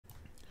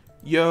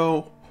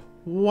Yo,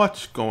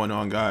 what's going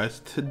on, guys?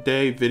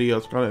 Today video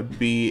is gonna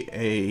be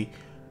a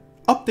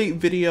update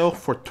video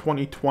for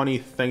 2020,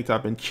 things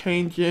I've been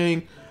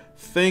changing,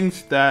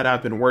 things that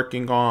I've been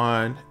working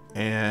on,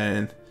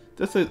 and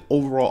just an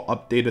overall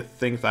update of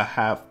things I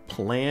have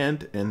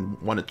planned and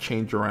want to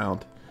change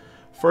around.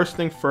 First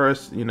thing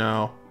first,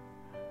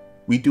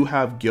 we do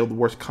have Guild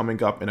Wars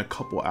coming up in a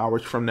couple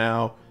hours from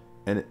now,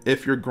 and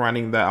if you're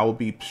grinding that, I will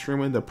be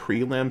streaming the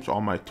prelims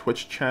on my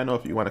Twitch channel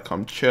if you want to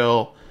come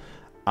chill.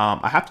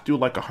 I have to do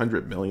like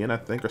 100 million, I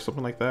think, or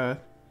something like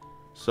that.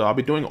 So I'll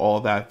be doing all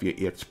of that via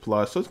EX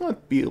Plus. So it's going to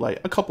be like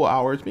a couple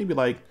hours, maybe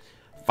like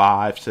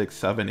 5, 6,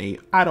 7, 8.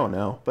 I don't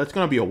know. But it's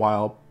going to be a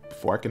while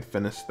before I can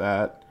finish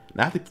that.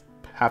 And I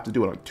have to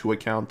do it on 2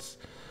 accounts.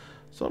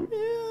 So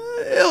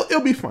yeah,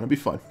 it'll be fun. It'll be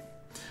fun.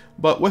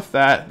 But with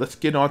that, let's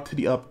get on to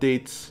the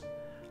updates.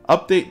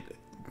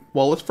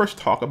 Well, let's first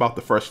talk about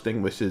the first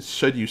thing, which is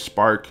Should You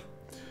Spark?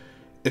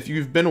 If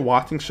you've been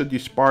watching Should You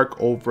Spark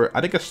over,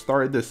 I think I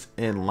started this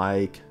in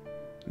like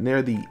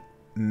near the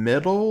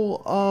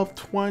middle of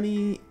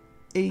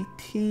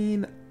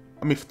 2019,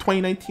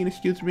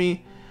 excuse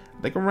me,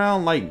 like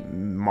around like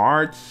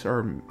March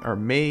or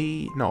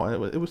May.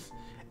 No,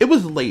 it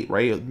was late,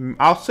 right?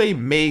 I'll say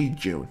May,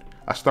 June.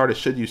 I started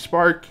Should You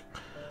Spark.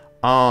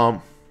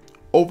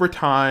 Over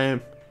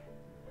time,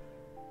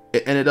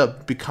 it ended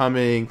up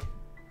becoming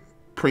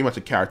pretty much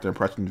a character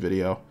impression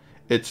video.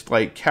 It's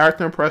like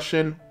character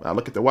impression. I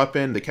look at the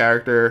weapon, the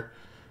character,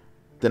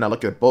 then I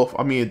look at both.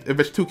 I mean, if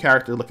it's 2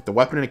 characters, look at the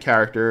weapon and the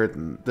character,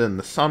 then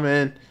the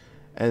summon,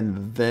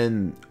 and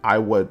then I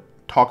would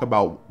talk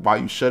about why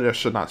you should or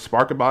should not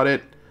spark about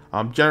it.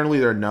 Generally,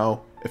 they're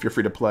no if you're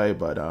free to play,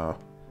 but I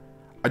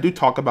do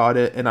talk about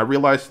it, and I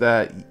realized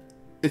that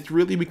it's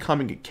really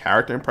becoming a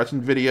character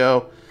impression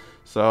video.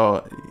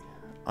 So,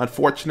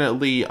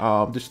 unfortunately,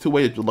 there's 2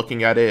 ways of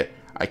looking at it.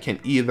 I can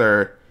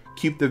either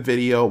keep the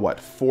video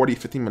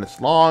 40-50 minutes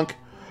long,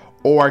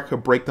 or I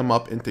could break them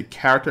up into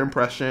character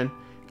impression,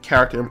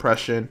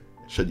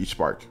 Should You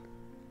Spark.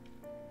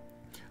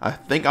 I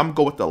think I'm gonna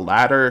go with the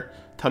latter.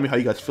 Tell me how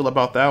you guys feel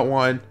about that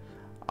one.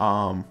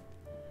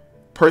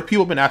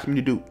 People have been asking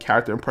me to do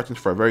character impressions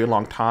for a very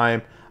long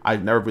time.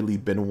 I've never really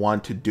been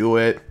one to do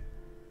it.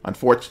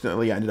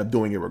 Unfortunately, I ended up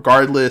doing it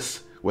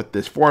regardless with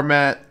this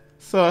format.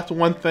 So that's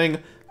one thing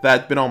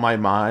that's been on my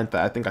mind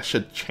that I think I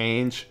should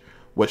change.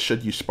 What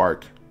Should You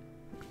Spark?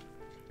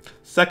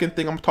 Second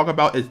thing I'm talking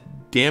about is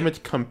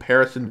damage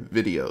comparison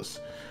videos.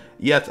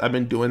 Yes, I've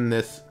been doing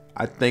this,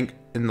 I think,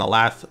 in the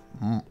last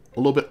a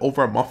little bit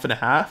over a month and a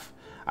half.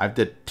 I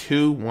did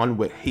 2, one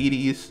with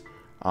Hades,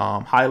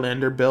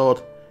 Highlander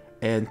build,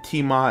 and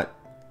Tiamat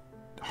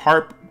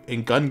Harp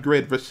and Gun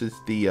Grid versus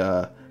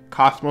the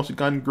Cosmos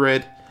Gun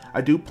Grid.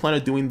 I do plan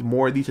on doing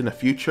more of these in the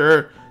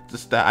future,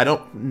 just that I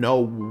don't know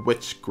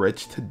which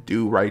grids to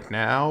do right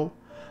now.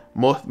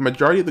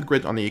 Majority of the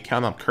grids on the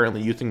account I'm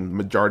currently using the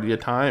majority of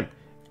the time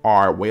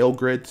are whale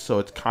grids, so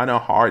it's kind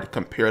of hard to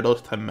compare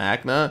those to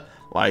Magna.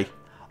 Like,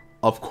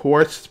 of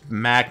course,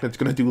 Magna's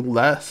going to do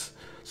less,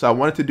 so I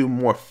wanted to do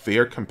more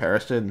fair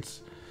comparisons.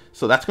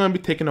 So that's going to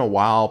be taking a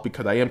while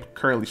because I am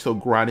currently still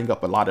grinding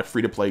up a lot of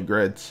free-to-play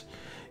grids.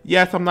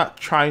 Yes, I'm not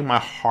trying my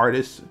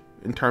hardest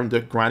in terms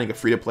of grinding a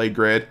free-to-play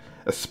grid,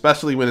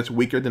 especially when it's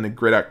weaker than the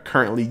grid I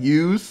currently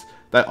use.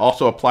 That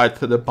also applies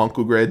to the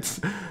Bunku grids,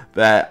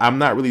 that I'm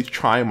not really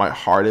trying my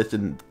hardest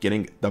in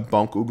getting the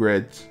Bunku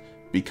grids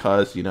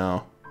because,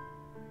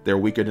 they're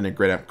weaker than the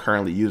grid I'm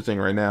currently using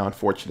right now,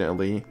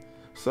 unfortunately.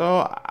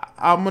 So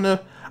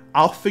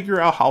I'll figure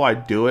out how I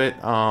do it.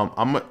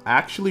 I'm gonna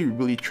actually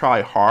really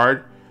try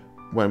hard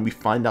when we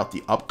find out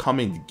the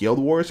upcoming Guild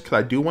Wars, because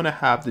I do want to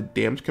have the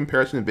damage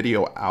comparison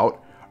video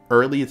out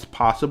early as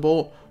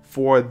possible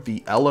for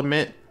the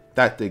element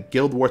that the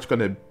Guild Wars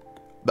the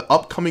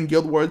upcoming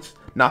Guild Wars,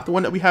 not the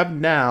one that we have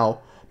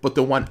now, but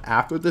the one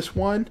after this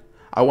one.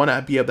 I want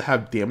to be able to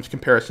have damage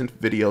comparison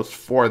videos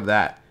for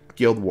that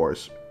Guild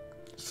Wars.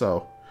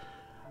 So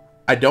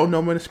I don't know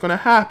when it's going to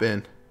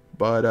happen,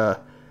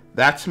 but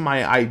that's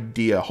my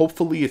idea.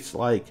 Hopefully it's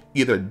like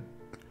either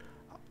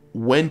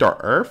wind or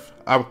earth.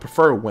 I would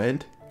prefer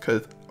wind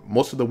because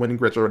most of the wind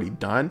grids are already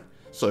done,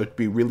 so it'd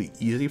be really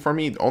easy for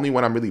me. The only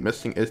one I'm really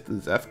missing is the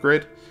Zeph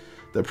grid,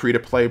 the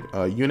free-to-play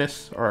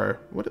Eunice, or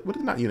what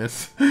is not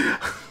Eunice?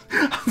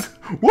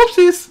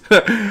 Whoopsies!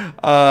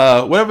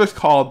 Whatever it's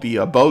called,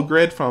 the bow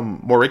grid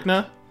from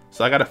Morigna.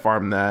 So I gotta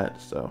farm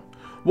that. So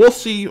we'll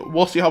see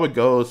how it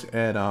goes,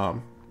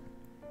 and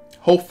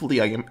hopefully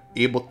I am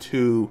able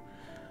to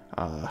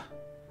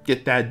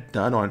get that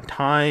done on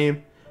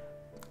time.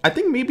 I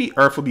think maybe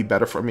Earth will be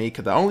better for me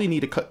because I only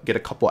need to get a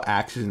couple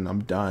axes and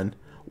I'm done,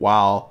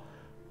 while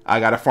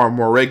I gotta farm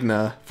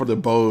Morigna for the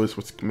bows,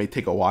 which may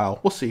take a while.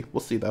 We'll see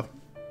though.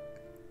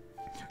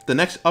 The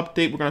next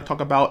update we're going to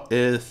talk about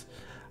is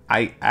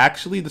I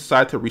actually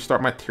decided to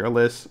restart my tier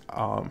list.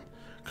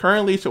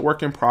 Currently it's a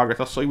work in progress.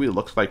 I'll show you what it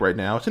looks like right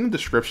now. It's in the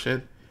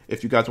description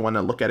if you guys want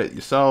to look at it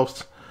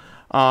yourselves.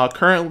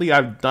 Currently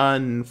I've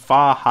done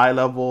Fa high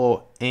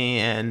level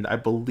and I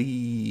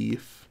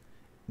believe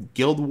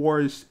Guild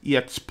Wars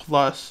EX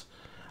Plus.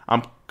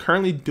 I'm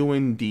currently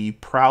doing the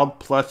Proud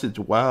Plus as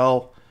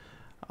well.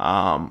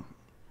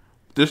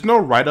 There's no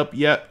write-up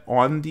yet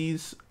on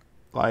these,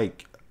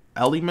 like,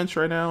 elements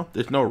right now.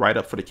 There's no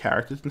write-up for the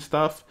characters and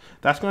stuff.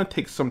 That's going to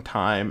take some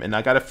time, and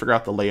I got to figure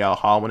out the layout,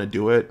 how I want to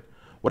do it.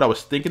 What I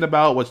was thinking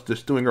about was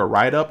just doing a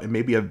write-up and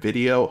maybe a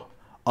video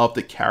of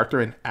the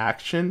character in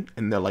action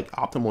and their, like,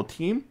 optimal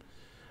team.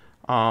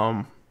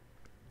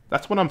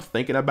 That's what I'm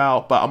thinking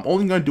about, but I'm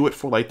only going to do it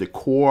for, like, the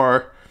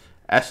core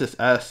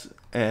SSS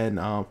and,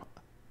 I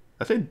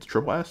say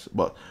triple S,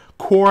 but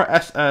core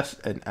SS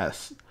and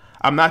S.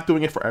 I'm not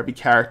doing it for every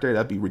character.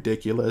 That'd be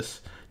ridiculous.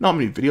 You know how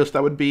many videos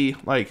that would be?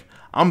 Like,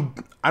 I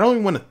don't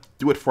even want to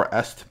do it for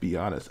S, to be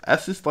honest.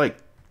 S is like,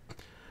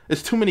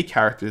 it's too many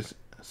characters.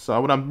 So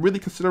what I'm really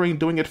considering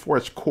doing it for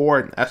is core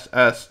and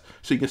SS,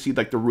 so you can see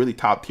like the really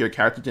top tier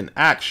characters in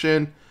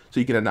action, so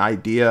you get an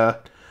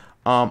idea.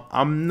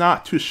 I'm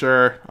not too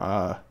sure.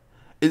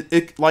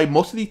 Like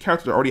most of these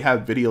characters already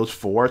have videos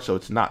for, so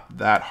it's not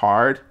that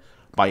hard.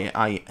 But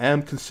I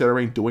am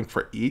considering doing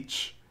for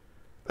each.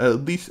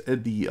 At least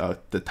in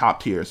the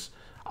top tiers.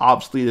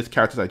 Obviously, there's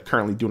characters I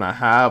currently do not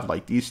have,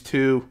 like these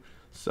two.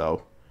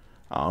 So,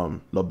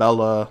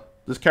 Lobella.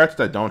 There's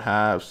characters I don't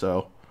have,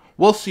 so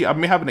we'll see. I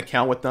may have an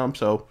account with them,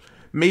 so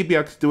maybe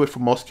I could do it for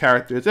most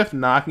characters. If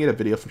not, I can get a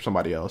video from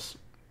somebody else.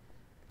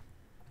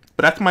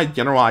 But that's my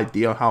general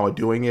idea on how I'm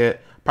doing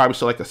it. Probably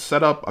select a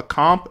setup,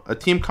 a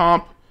team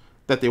comp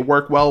that they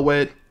work well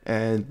with,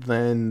 and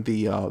then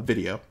the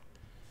video.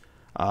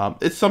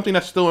 It's something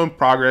that's still in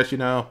progress, you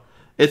know.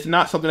 It's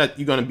not something that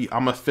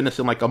I'm gonna finish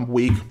in like a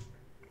week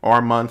or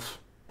a month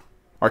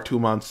or 2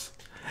 months.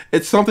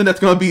 It's something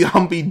that's I'm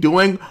gonna be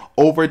doing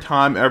over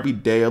time, every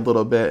day a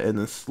little bit, and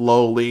then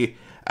slowly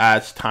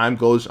as time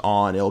goes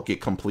on, it'll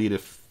get completed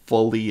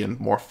fully and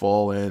more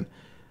full. And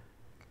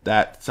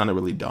that sounded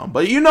really dumb,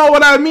 but you know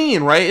what I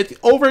mean, right? It's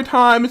over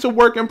time. It's a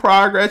work in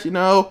progress, you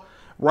know.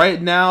 Right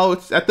now,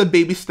 it's at the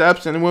baby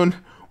steps, and when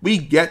we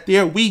get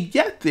there,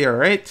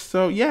 right?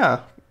 So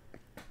yeah.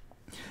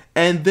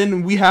 And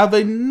then we have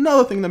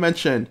another thing to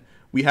mention.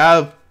 We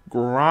have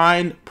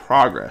grind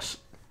progress.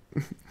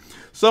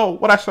 So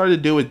what I started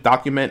to do is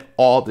document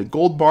all the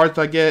gold bars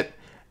I get,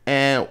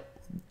 and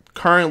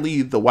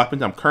currently the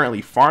weapons I'm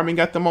currently farming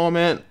at the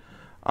moment.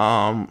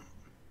 Some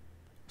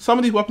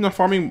of these weapons are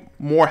farming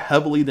more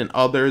heavily than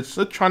others.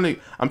 So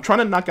I'm trying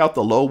to knock out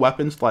the low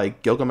weapons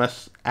like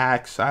Gilgamesh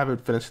Axe. I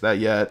haven't finished that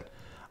yet.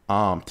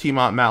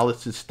 Tiamat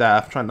Malice's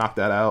staff, trying to knock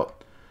that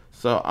out.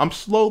 So I'm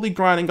slowly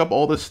grinding up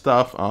all this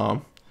stuff.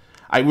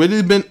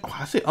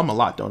 I say a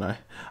lot, don't I?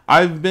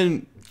 I've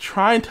been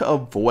trying to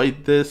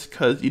avoid this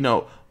because, you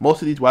know,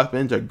 most of these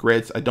weapons are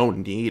grids I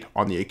don't need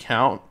on the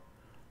account.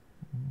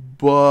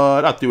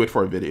 But I'll do it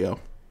for a video.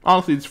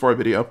 Honestly, it's for a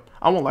video.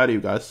 I won't lie to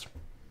you guys.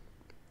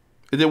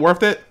 Is it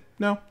worth it?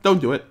 No,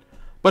 don't do it.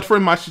 But for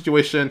my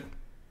situation,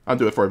 I'll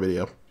do it for a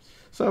video.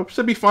 So,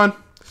 should be fun.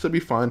 Should be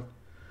fun.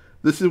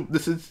 This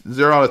is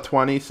 0 out of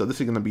 20, so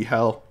this is going to be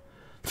hell.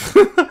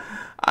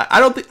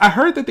 I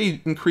heard that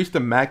they increased the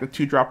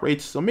magnitude drop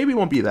rates, so maybe it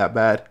won't be that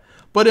bad.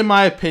 But in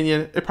my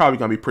opinion, it's probably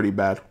gonna be pretty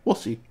bad. We'll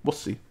see. We'll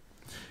see.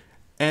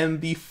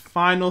 And the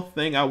final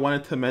thing I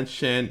wanted to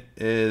mention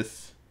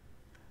is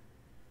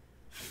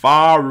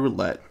Fire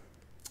Roulette.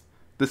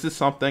 This is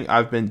something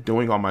I've been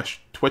doing on my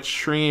Twitch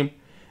stream.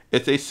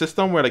 It's a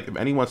system where, like, if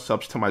anyone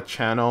subs to my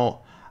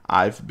channel,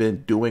 I've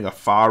been doing a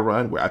fire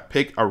run where I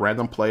pick a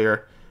random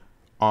player,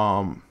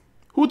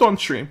 who's on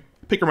stream,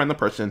 pick a random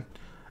person,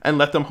 and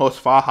let them host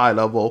fire high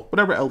level,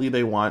 whatever LE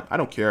they want. I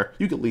don't care.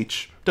 You can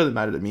leech. Doesn't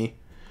matter to me.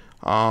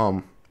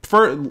 I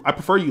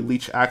prefer you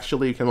leech,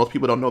 actually, because most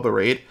people don't know the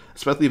raid,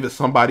 especially if it's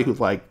somebody who's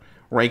like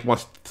rank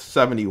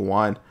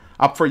 171.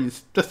 I prefer you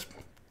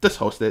just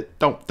host it.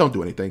 Don't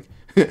do anything,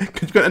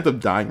 because you're gonna end up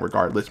dying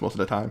regardless most of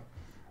the time.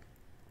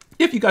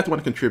 If you guys want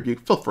to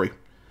contribute, feel free.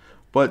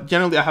 But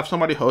generally, I have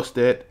somebody host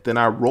it. Then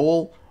I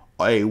roll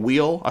a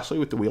wheel. I'll show you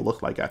what the wheel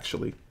looks like,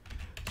 actually.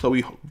 So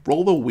we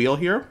roll the wheel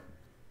here.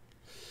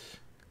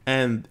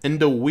 And in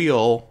the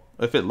wheel,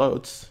 if it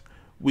loads,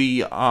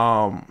 we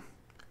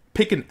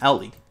pick an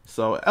LE.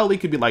 So LE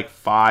could be like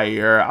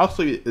fire. I'll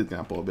show you an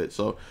example of it.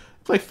 So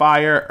it's like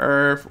fire,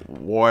 earth,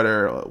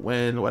 water,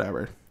 wind,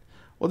 whatever.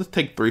 We'll just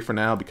take 3 for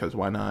now because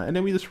why not? And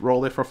then we just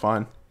roll it for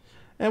fun.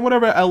 And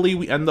whatever LE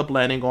we end up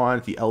landing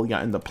on, the LE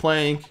I end up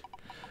playing.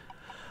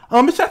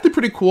 It's actually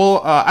pretty cool.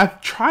 I've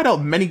tried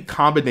out many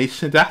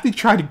combinations. I actually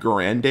tried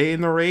Grande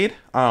in the raid.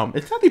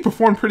 It's actually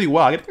performed pretty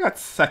well. I think I got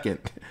second.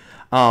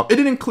 It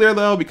didn't clear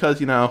though because,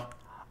 you know,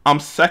 I'm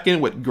second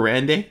with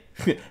Grande.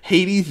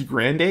 Hades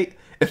Grande.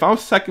 If I'm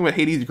second with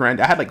Hades Grande,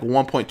 I had like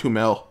 1.2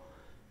 mil.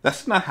 That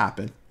should not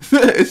happen.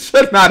 It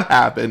should not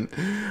happen.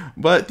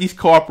 But these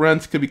co-op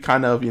runs could be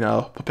kind of, you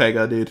know,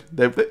 Papega, dude.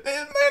 They're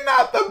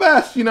not the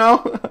best, you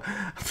know.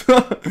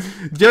 So,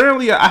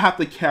 generally, I have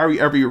to carry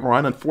every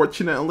run,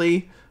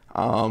 unfortunately.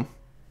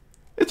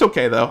 It's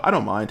okay, though. I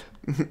don't mind.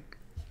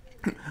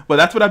 But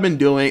that's what I've been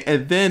doing.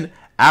 And then,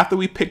 after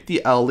we pick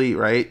the LE,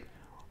 right,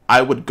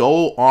 I would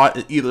go on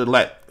and either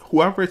let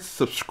whoever is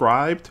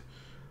subscribed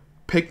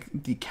pick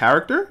the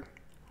character.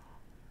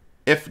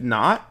 If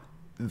not,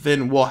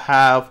 then we'll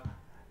have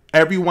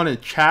everyone in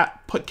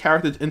chat put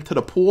characters into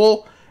the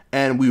pool,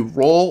 and we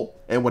roll,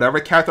 and whatever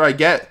character I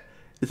get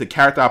is the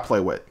character I play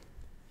with.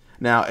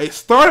 Now, it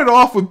started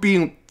off with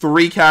being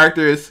 3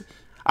 characters.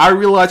 I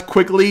realized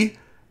quickly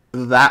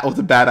that was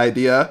a bad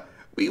idea.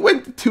 We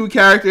went to 2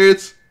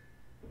 characters.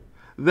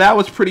 That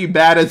was pretty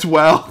bad as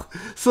well.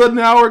 So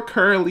now we're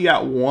currently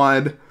at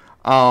 1.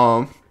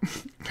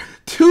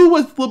 2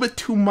 was a little bit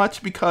too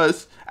much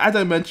because, as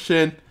I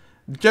mentioned,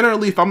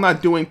 generally if I'm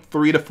not doing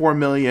 3 to 4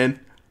 million,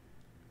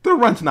 the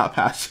run's not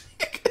passing.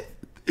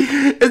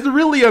 It's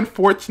really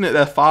unfortunate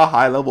that Fa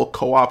High Level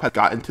Co-op has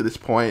gotten to this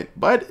point,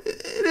 but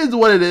it is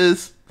what it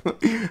is.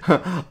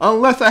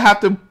 Unless I have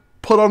to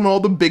put on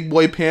all the big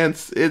boy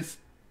pants, it's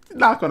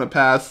not going to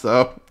pass.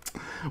 So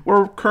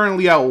we're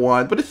currently at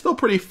 1, but it's still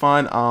pretty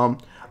fun.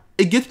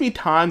 It gives me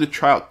time to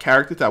try out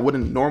characters I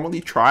wouldn't normally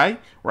try,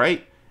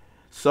 right?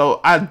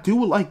 So I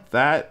do like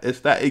that. It's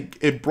that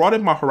it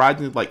broadened my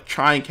horizons, like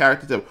trying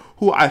characters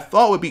who I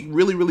thought would be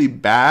really, really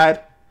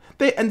bad.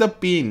 They end up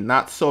being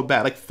not so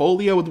bad. Like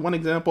Folia was one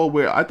example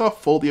where I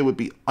thought Folia would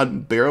be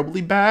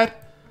unbearably bad.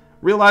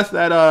 Realized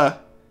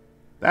that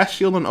that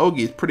Shield and Ogi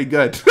is pretty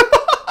good.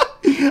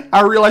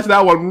 I realized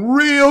that one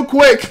real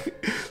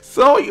quick.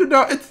 So, you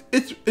know,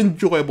 it's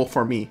enjoyable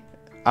for me.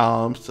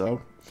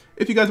 So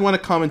if you guys want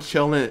to come and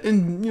chill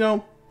and you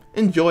know,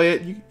 enjoy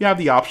it, you have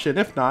the option.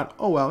 If not,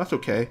 oh well, that's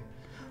okay.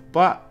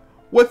 But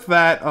with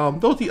that,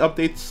 those are the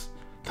updates.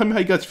 Tell me how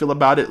you guys feel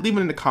about it. Leave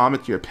it in the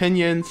comments, your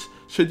opinions.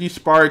 Should you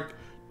spark?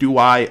 Do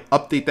I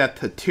update that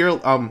to tier?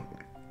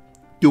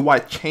 Do I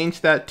change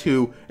that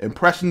to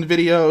impressions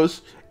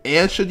videos?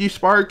 And should you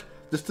spark?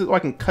 Just so I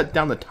can cut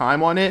down the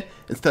time on it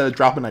instead of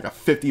dropping like a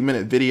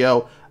 50-minute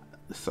video.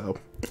 So,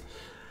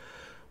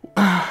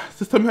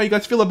 just tell me how you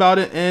guys feel about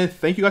it, and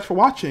thank you guys for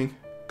watching.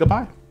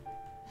 Goodbye.